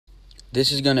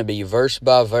This is going to be verse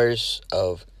by verse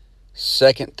of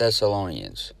 2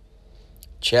 Thessalonians,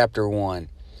 chapter 1.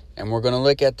 And we're going to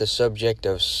look at the subject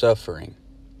of suffering.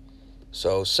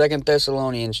 So 2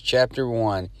 Thessalonians chapter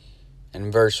 1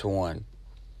 and verse 1.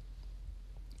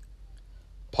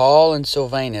 Paul and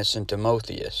Silvanus and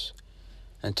Timotheus,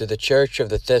 and to the church of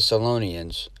the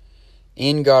Thessalonians,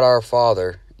 in God our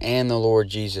Father and the Lord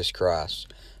Jesus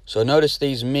Christ. So notice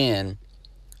these men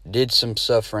did some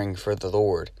suffering for the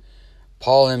Lord.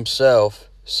 Paul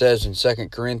himself says in 2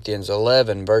 Corinthians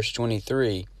 11, verse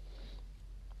 23,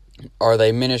 Are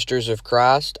they ministers of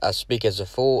Christ? I speak as a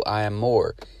fool, I am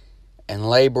more, and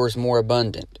labors more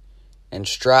abundant, and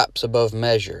stripes above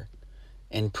measure,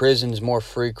 and prisons more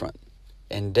frequent,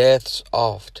 and deaths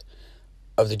oft.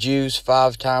 Of the Jews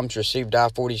 5 times received I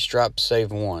 40 stripes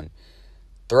save one.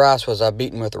 Thrice was I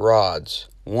beaten with rods,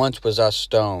 once was I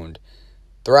stoned.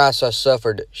 Thrice I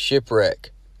suffered shipwreck.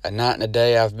 A night and a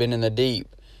day I've been in the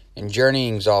deep, in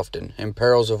journeyings often, in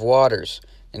perils of waters,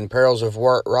 in perils of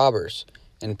robbers,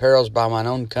 in perils by mine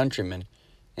own countrymen,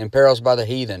 in perils by the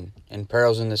heathen, in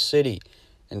perils in the city,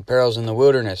 in perils in the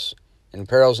wilderness, in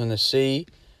perils in the sea,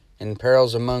 in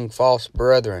perils among false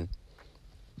brethren,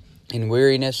 in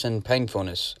weariness and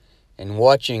painfulness, in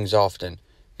watchings often,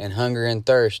 in hunger and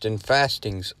thirst, in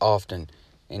fastings often,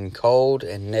 in cold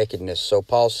and nakedness. So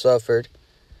Paul suffered.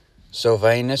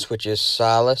 Silvanus, which is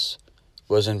Silas,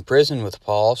 was in prison with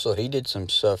Paul, so he did some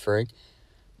suffering.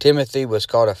 Timothy was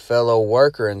called a fellow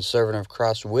worker and servant of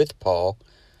Christ with Paul.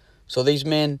 So these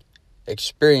men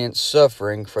experienced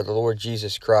suffering for the Lord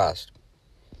Jesus Christ.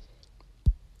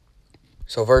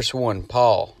 So verse 1,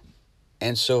 Paul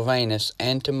and Silvanus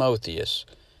and Timotheus,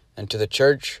 and to the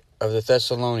church of the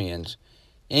Thessalonians,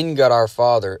 in God our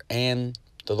Father and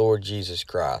the Lord Jesus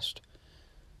Christ.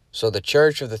 So the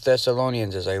church of the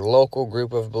Thessalonians is a local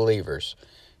group of believers.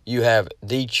 You have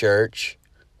the church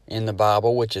in the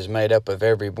Bible, which is made up of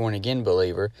every born-again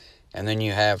believer, and then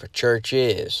you have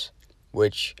churches,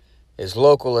 which is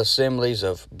local assemblies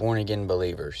of born-again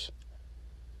believers.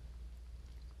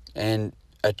 And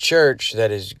a church that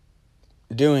is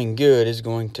doing good is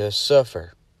going to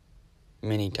suffer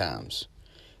many times.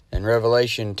 In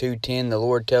Revelation 2:10, the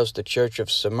Lord tells the church of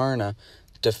Smyrna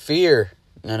to fear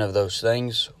none of those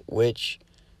things which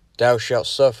thou shalt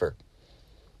suffer.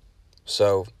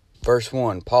 So, verse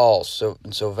 1, Paul,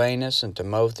 Silvanus, and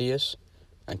Timotheus,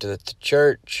 and to the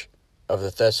church of the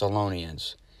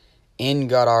Thessalonians, in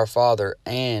God our Father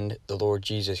and the Lord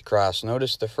Jesus Christ.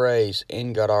 Notice the phrase,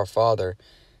 in God our Father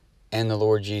and the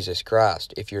Lord Jesus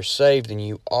Christ. If you're saved, then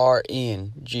you are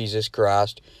in Jesus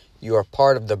Christ. You are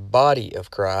part of the body of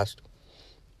Christ.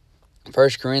 1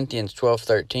 Corinthians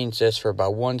 12:13 says, For by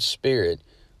one Spirit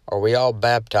are we all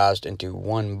baptized into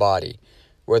one body,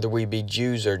 whether we be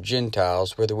Jews or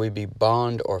Gentiles, whether we be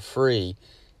bond or free,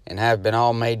 and have been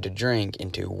all made to drink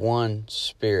into one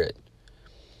Spirit.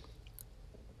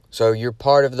 So you're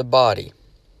part of the body,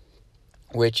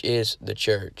 which is the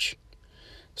church.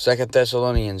 2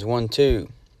 Thessalonians 1:2,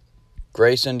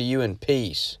 Grace unto you and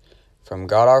peace from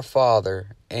God our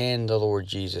Father and the Lord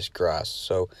Jesus Christ.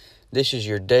 So this is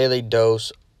your daily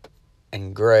dose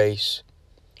and grace,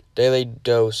 daily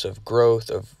dose of growth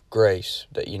of grace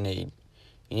that you need.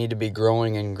 You need to be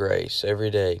growing in grace every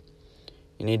day.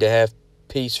 You need to have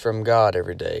peace from God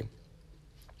every day.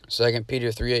 2 Peter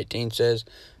 3:18 says,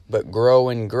 But grow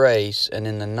in grace and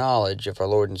in the knowledge of our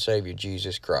Lord and Savior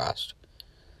Jesus Christ.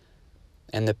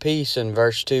 And the peace in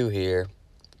verse 2 here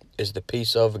is the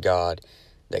peace of God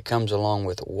that comes along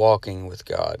with walking with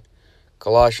God.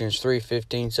 Colossians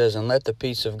 3:15 says, And let the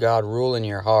peace of God rule in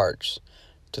your hearts,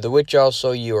 to the which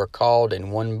also you are called in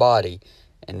one body,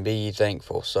 and be ye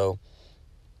thankful. So,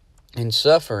 in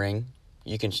suffering,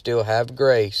 you can still have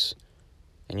grace,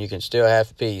 and you can still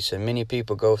have peace. And many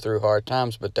people go through hard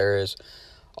times, but there is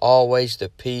always the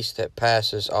peace that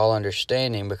passes all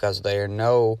understanding, because they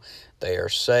know they are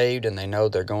saved and they know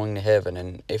they're going to heaven.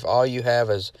 And if all you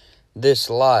have is this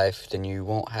life, then you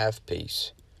won't have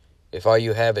peace. If all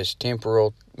you have is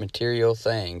temporal, material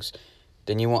things,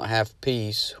 then you won't have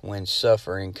peace when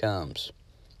suffering comes.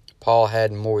 Paul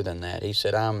had more than that. He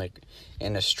said, I'm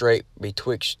in a strait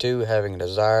betwixt two, having a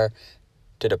desire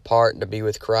to depart and to be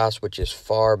with Christ, which is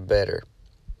far better.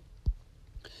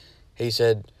 He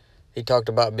said, he talked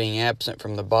about being absent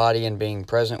from the body and being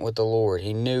present with the Lord.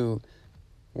 He knew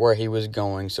where he was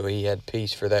going, so he had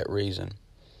peace for that reason.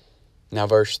 Now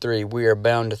verse 3, We are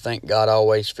bound to thank God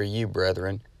always for you,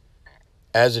 brethren,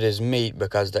 as it is meet,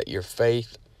 because that your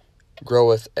faith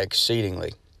groweth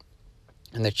exceedingly,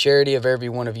 and the charity of every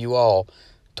one of you all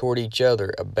toward each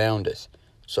other aboundeth.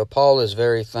 So Paul is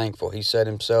very thankful. He said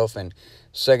himself in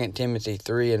 2 Timothy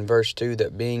 3 and verse 2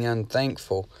 that being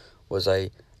unthankful was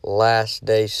a last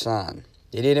day sign.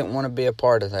 He didn't want to be a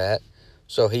part of that,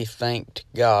 so he thanked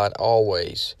God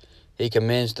always. He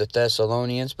commends the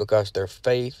Thessalonians because their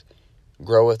faith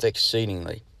groweth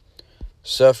exceedingly.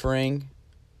 Suffering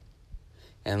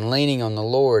and leaning on the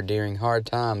Lord during hard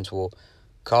times will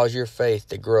cause your faith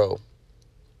to grow.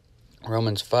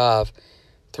 Romans 5,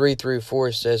 3 through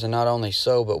 4 says, and not only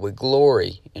so, but we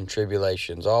glory in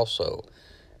tribulations also,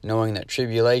 knowing that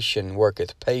tribulation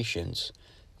worketh patience,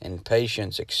 and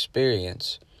patience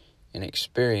experience, and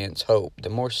experience hope. The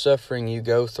more suffering you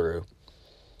go through,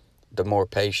 the more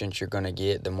patience you're going to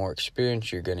get, the more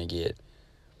experience you're going to get.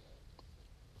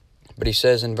 But he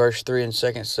says in verse 3 in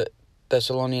 2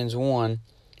 Thessalonians 1,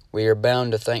 we are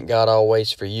bound to thank God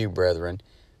always for you, brethren,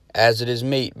 as it is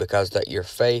meet, because that your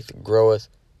faith groweth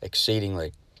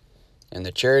exceedingly, and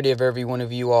the charity of every one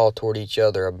of you all toward each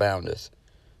other aboundeth.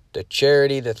 The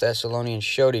charity the Thessalonians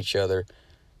showed each other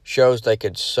shows they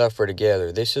could suffer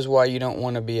together. This is why you don't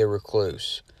want to be a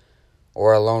recluse,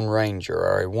 or a lone ranger,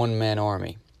 or a one-man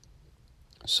army.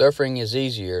 Suffering is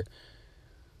easier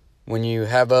when you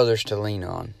have others to lean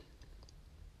on.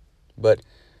 But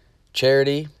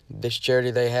charity, this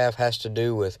charity they have, has to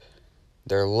do with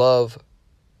their love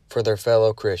for their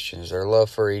fellow Christians, their love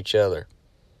for each other.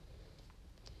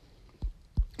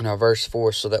 Now verse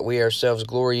 4, so that we ourselves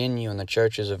glory in you in the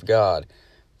churches of God,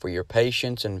 for your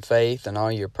patience and faith and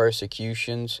all your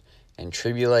persecutions and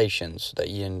tribulations that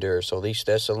ye endure. So these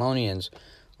Thessalonians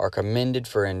are commended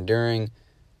for enduring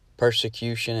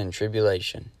persecution and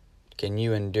tribulation. Can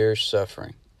you endure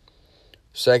suffering?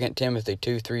 2 Timothy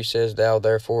 2:3 says, thou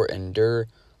therefore endure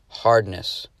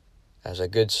hardness as a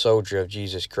good soldier of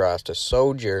Jesus Christ. A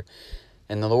soldier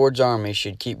in the Lord's army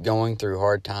should keep going through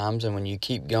hard times, and when you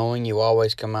keep going, you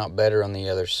always come out better on the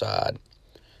other side.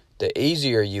 The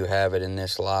easier you have it in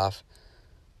this life,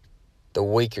 the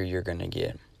weaker you're going to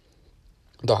get.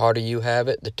 The harder you have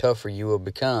it, the tougher you will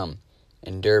become.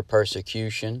 Endure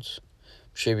persecutions,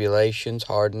 tribulations,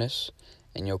 hardness,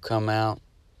 and you'll come out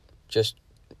just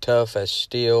tough as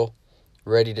steel,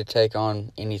 ready to take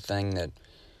on anything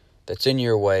that's in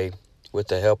your way with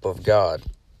the help of God.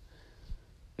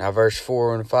 Now verse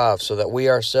 4 and 5, so that we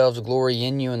ourselves glory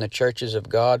in you in the churches of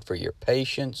God for your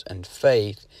patience and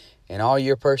faith in all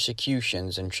your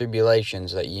persecutions and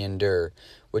tribulations that ye endure,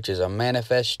 which is a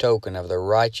manifest token of the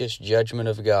righteous judgment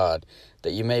of God,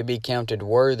 that ye may be counted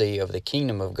worthy of the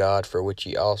kingdom of God, for which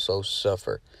ye also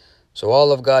suffer. So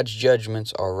all of God's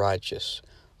judgments are righteous.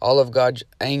 All of God's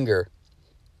anger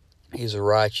is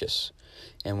righteous.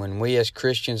 And when we as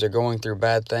Christians are going through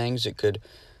bad things, it could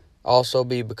also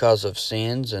be because of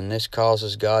sins, and this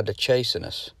causes God to chasten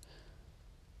us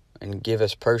and give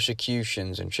us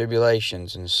persecutions and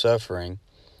tribulations and suffering.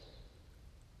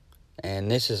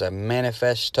 And this is a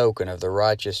manifest token of the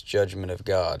righteous judgment of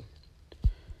God.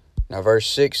 Now verse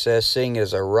 6 says, seeing it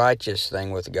is a righteous thing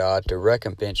with God to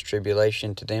recompense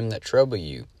tribulation to them that trouble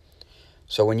you.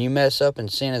 So when you mess up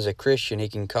and sin as a Christian, he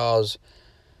can cause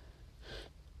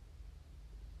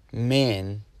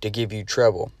men to give you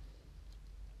trouble.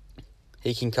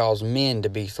 He can cause men to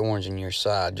be thorns in your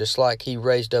side, just like he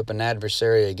raised up an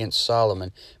adversary against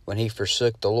Solomon when he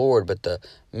forsook the Lord. But the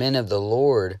men of the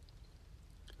Lord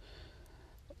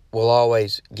will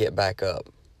always get back up,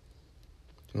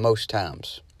 most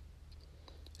times.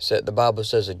 So the Bible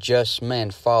says a just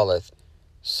man falleth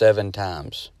 7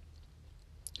 times,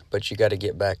 but you got to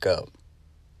get back up.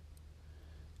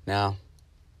 Now,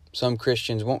 some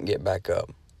Christians won't get back up,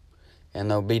 and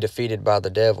they'll be defeated by the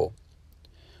devil.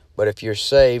 But if you're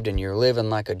saved and you're living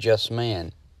like a just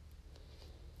man,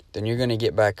 then you're going to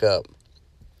get back up.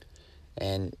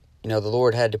 And, the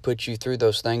Lord had to put you through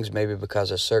those things maybe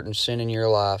because of certain sin in your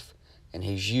life, and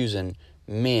he's using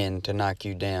men to knock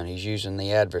you down. He's using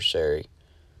the adversary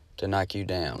to knock you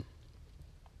down.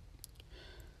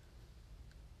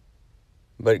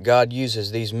 But God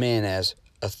uses these men as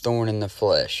a thorn in the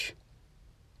flesh.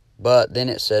 But then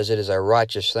it says it is a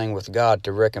righteous thing with God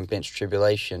to recompense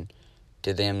tribulation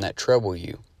to them that trouble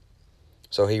you.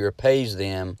 So he repays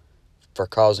them for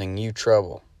causing you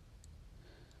trouble.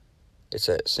 It's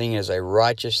seen as a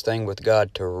righteous thing with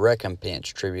God to recompense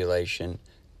tribulation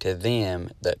to them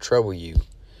that trouble you.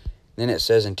 Then it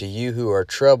says, and to you who are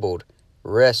troubled,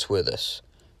 rest with us,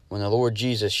 when the Lord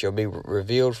Jesus shall be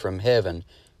revealed from heaven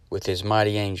with his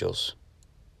mighty angels,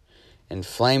 in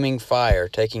flaming fire,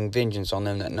 taking vengeance on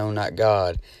them that know not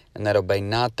God, and that obey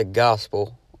not the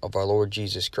gospel of our Lord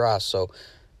Jesus Christ. So,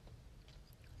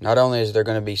 not only is there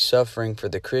going to be suffering for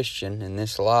the Christian in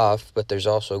this life, but there's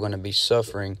also going to be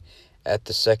suffering at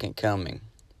the second coming.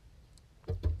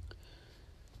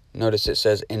 Notice it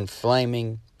says, in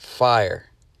flaming fire,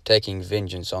 taking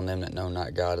vengeance on them that know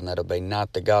not God, and that obey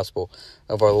not the gospel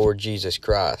of our Lord Jesus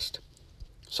Christ.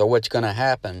 So what's going to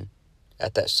happen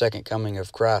at that second coming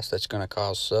of Christ that's going to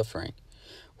cause suffering?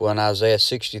 Well, in Isaiah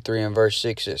 63 and verse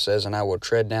 6 it says, and I will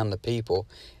tread down the people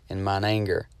in mine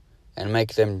anger, and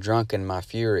make them drunk in my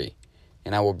fury,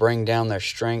 and I will bring down their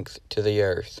strength to the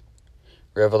earth.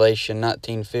 Revelation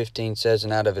 19:15 says,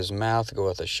 and out of his mouth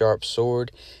goeth a sharp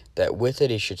sword, that with it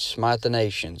he should smite the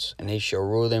nations, and he shall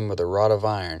rule them with a rod of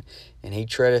iron, and he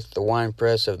treadeth the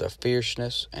winepress of the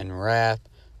fierceness and wrath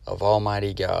of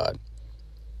Almighty God.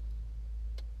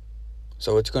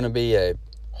 So it's going to be a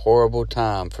horrible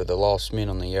time for the lost men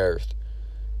on the earth.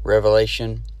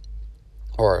 Revelation,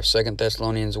 or 2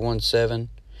 Thessalonians 1:7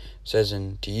 says,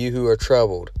 and to you who are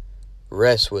troubled,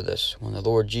 rest with us when the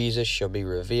Lord Jesus shall be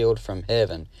revealed from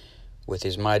heaven with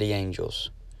his mighty angels.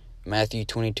 Matthew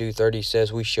 22:30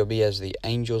 says, we shall be as the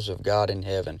angels of God in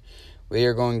heaven. We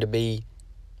are going to be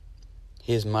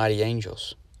his mighty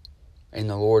angels in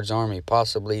the Lord's army.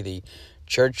 Possibly the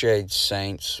church-age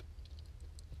saints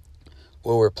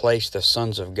will replace the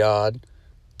sons of God,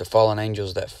 the fallen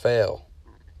angels that fell.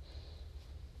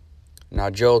 Now,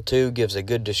 Joel 2 gives a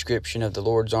good description of the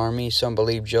Lord's army. Some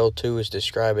believe Joel 2 is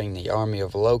describing the army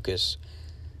of locusts,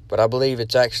 but I believe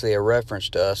it's actually a reference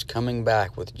to us coming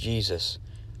back with Jesus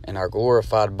in our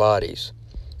glorified bodies.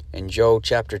 In Joel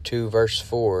chapter 2, verse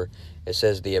 4, it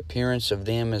says, the appearance of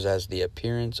them is as the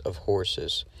appearance of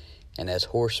horses, and as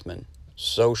horsemen,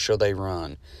 so shall they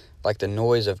run. Like the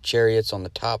noise of chariots on the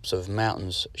tops of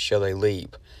mountains shall they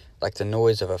leap, like the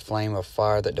noise of a flame of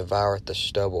fire that devoureth the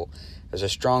stubble, as a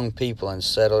strong people and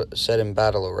set in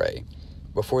battle array.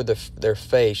 Before their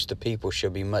face the people shall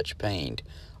be much pained.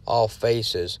 All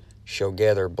faces shall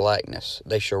gather blackness.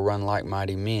 They shall run like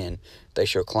mighty men. They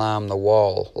shall climb the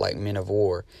wall like men of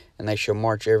war. And they shall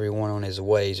march every one on his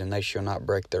ways, and they shall not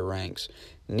break their ranks.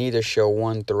 Neither shall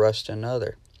one thrust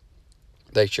another.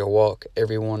 They shall walk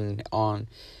everyone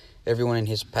in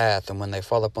his path, and when they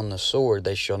fall upon the sword,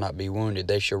 they shall not be wounded.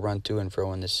 They shall run to and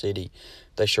fro in the city.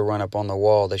 They shall run upon the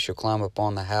wall. They shall climb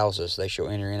upon the houses. They shall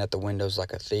enter in at the windows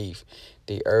like a thief.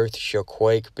 The earth shall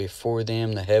quake before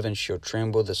them. The heavens shall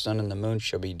tremble. The sun and the moon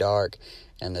shall be dark,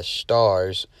 and the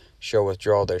stars shall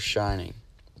withdraw their shining.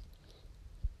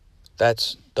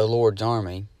 That's the Lord's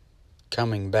army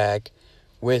coming back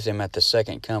with him at the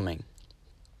second coming.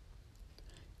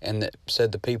 And it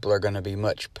said the people are going to be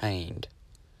much pained.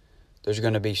 There's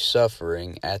going to be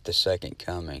suffering at the second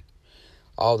coming.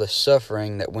 All the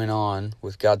suffering that went on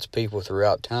with God's people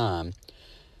throughout time,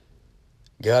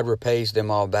 God repays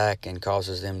them all back and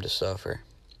causes them to suffer.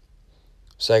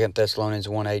 2 Thessalonians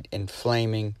 1:8, in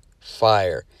flaming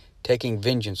fire, taking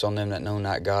vengeance on them that know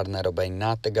not God and that obey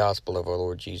not the gospel of our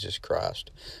Lord Jesus Christ.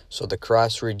 So the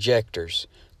Christ rejectors,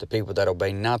 the people that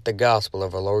obey not the gospel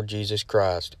of our Lord Jesus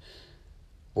Christ,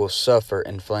 will suffer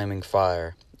in flaming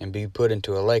fire and be put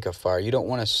into a lake of fire. You don't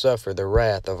want to suffer the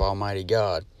wrath of Almighty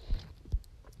God.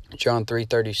 John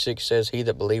 3:36 says, he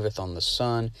that believeth on the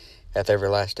Son hath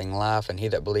everlasting life, and he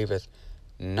that believeth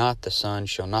not the Son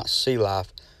shall not see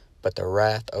life, but the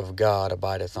wrath of God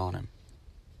abideth on him.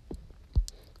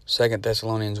 2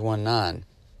 Thessalonians 1:9,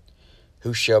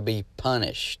 who shall be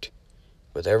punished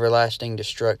with everlasting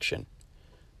destruction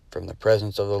from the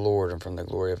presence of the Lord and from the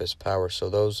glory of his power. So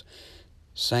those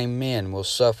same men will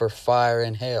suffer fire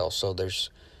in hell. So there's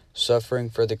suffering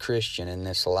for the Christian in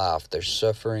this life. There's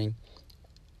suffering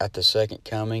at the second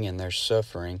coming, and there's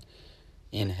suffering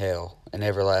in hell and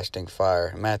everlasting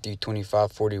fire. Matthew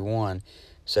 25:41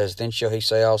 says, then shall he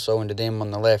say also unto them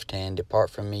on the left hand, depart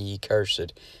from me, ye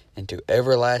cursed, into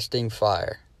everlasting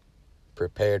fire,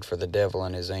 prepared for the devil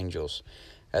and his angels.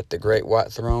 At the great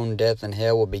white throne, death and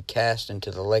hell will be cast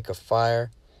into the lake of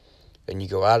fire, and you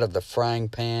go out of the frying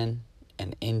pan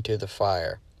and into the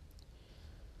fire.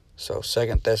 So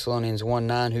 2 Thessalonians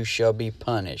 1:9, who shall be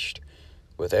punished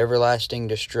with everlasting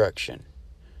destruction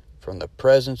from the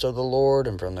presence of the Lord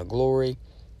and from the glory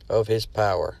of his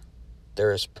power.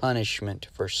 There is punishment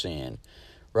for sin.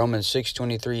 Romans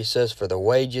 6:23 says, for the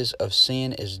wages of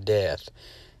sin is death,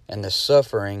 and the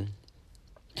suffering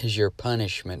is your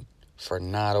punishment for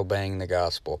not obeying the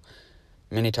gospel.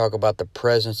 Many talk about the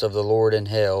presence of the Lord in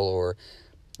hell, or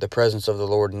the presence of the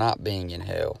Lord not being in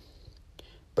hell.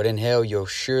 But in hell you'll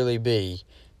surely be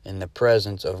in the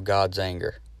presence of God's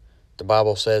anger. The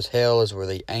Bible says hell is where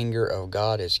the anger of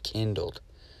God is kindled.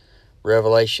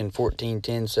 Revelation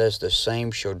 14:10 says, the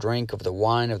same shall drink of the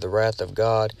wine of the wrath of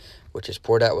God, which is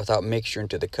poured out without mixture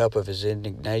into the cup of his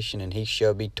indignation, and he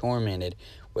shall be tormented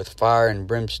with fire and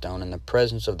brimstone in the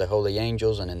presence of the holy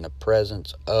angels and in the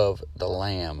presence of the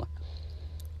Lamb.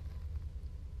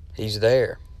 He's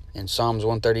there. In Psalms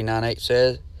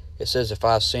 139:8 it says, if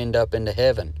I ascend up into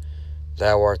heaven,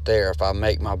 thou art there. If I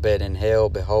make my bed in hell,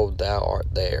 behold, thou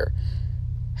art there.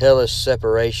 Hell is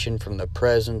separation from the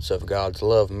presence of God's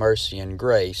love, mercy, and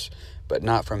grace, but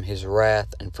not from his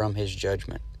wrath and from his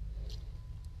judgment.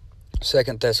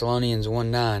 2 Thessalonians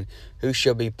 1:9, who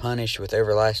shall be punished with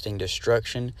everlasting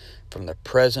destruction from the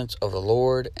presence of the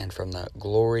Lord and from the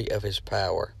glory of his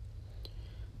power.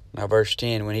 Now verse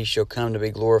 10, when he shall come to be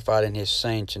glorified in his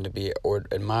saints and to be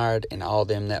admired in all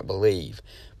them that believe,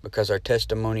 because our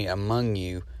testimony among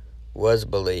you was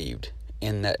believed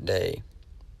in that day.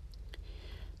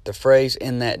 The phrase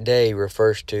in that day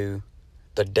refers to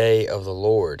the day of the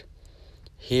Lord,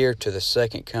 here to the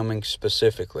second coming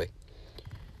specifically.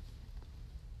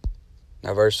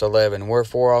 Now verse 11,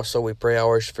 wherefore also we pray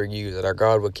always for you, that our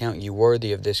God would count you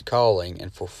worthy of this calling,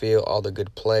 and fulfill all the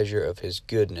good pleasure of his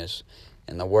goodness,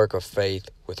 and the work of faith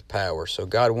with power. So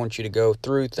God wants you to go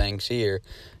through things here,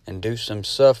 and do some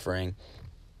suffering,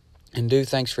 and do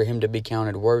things for him to be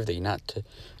counted worthy, not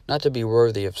to be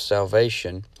worthy of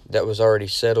salvation that was already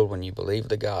settled when you believe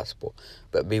the gospel,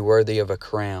 but be worthy of a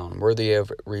crown, worthy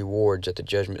of rewards at the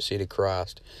judgment seat of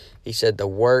Christ. He said the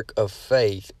work of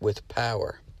faith with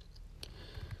power.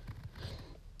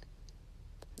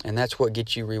 And that's what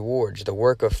gets you rewards. The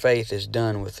work of faith is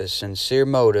done with a sincere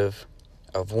motive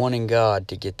of wanting God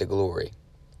to get the glory,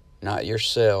 not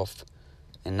yourself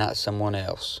and not someone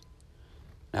else.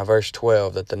 Now verse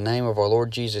 12, that the name of our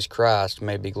Lord Jesus Christ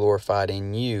may be glorified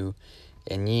in you,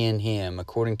 and ye in him,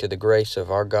 according to the grace of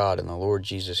our God and the Lord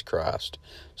Jesus Christ.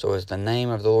 So is the name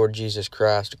of the Lord Jesus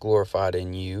Christ glorified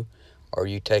in you? Are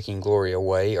you taking glory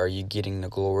away? Are you getting the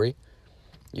glory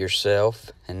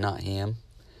yourself and not him?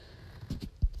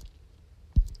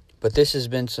 But this has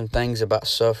been some things about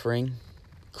suffering.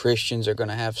 Christians are going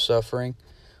to have suffering.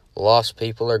 Lost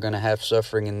people are going to have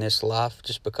suffering in this life,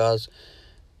 just because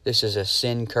this is a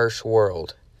sin-cursed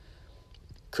world.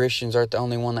 Christians aren't the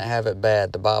only one that have it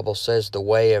bad. The Bible says the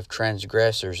way of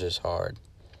transgressors is hard.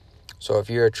 So if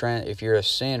you're a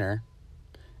sinner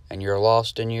and you're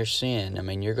lost in your sin,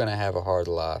 you're going to have a hard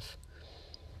life.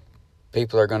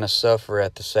 People are going to suffer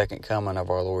at the second coming of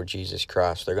our Lord Jesus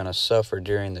Christ. They're going to suffer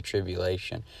during the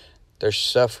tribulation. There's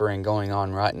suffering going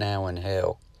on right now in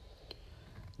hell.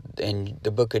 In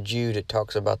the book of Jude, it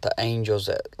talks about the angels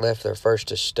that left their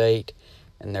first estate,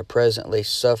 and they're presently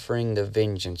suffering the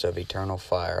vengeance of eternal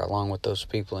fire, along with those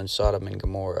people in Sodom and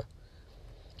Gomorrah.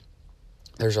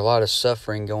 There's a lot of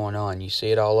suffering going on. You see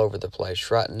it all over the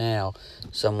place. Right now,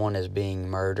 someone is being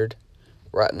murdered.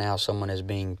 Right now, someone is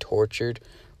being tortured.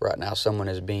 Right now, someone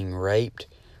is being raped.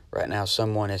 Right now,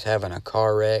 someone is having a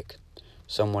car wreck.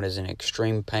 Someone is in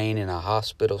extreme pain in a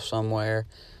hospital somewhere.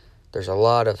 There's a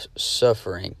lot of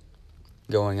suffering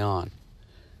going on.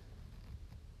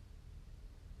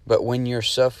 But when you're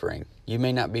suffering, you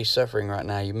may not be suffering right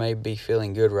now. You may be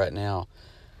feeling good right now.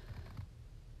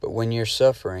 But when you're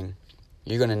suffering,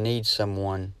 you're going to need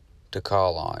someone to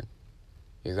call on.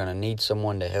 You're going to need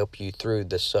someone to help you through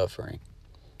the suffering.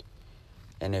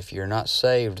 And if you're not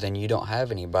saved, then you don't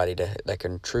have anybody that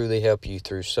can truly help you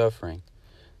through suffering.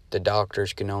 The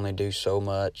doctors can only do so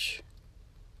much.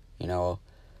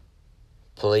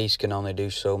 Police can only do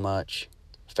so much.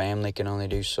 Family can only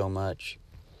do so much.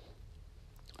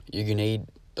 You need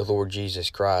the Lord Jesus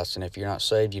Christ, and if you're not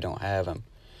saved, you don't have him.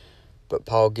 But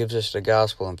Paul gives us the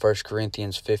gospel in 1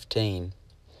 Corinthians 15.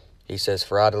 He says,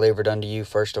 for I delivered unto you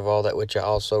first of all that which I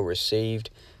also received,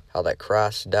 how that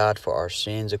Christ died for our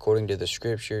sins according to the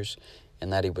Scriptures,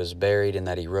 and that he was buried, and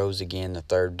that he rose again the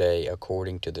third day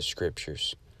according to the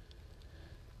Scriptures.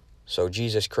 So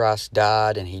Jesus Christ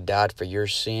died, and he died for your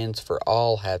sins, for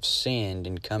all have sinned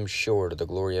and come short of the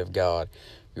glory of God.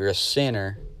 You're a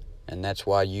sinner, and that's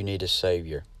why you need a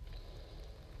Savior.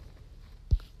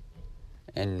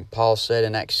 And Paul said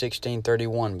in Acts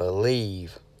 16:31,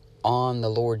 believe on the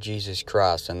Lord Jesus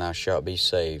Christ, and thou shalt be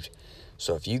saved.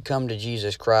 So if you come to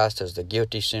Jesus Christ as the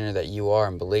guilty sinner that you are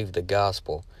and believe the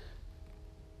gospel,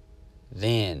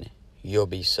 then you'll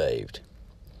be saved.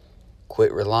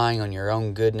 Quit relying on your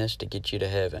own goodness to get you to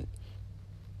heaven.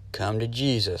 Come to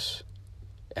Jesus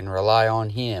and rely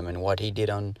on him and what he did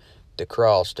on the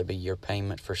cross to be your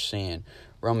payment for sin.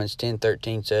 Romans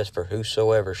 10:13 says, for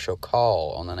whosoever shall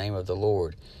call on the name of the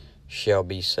Lord shall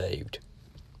be saved.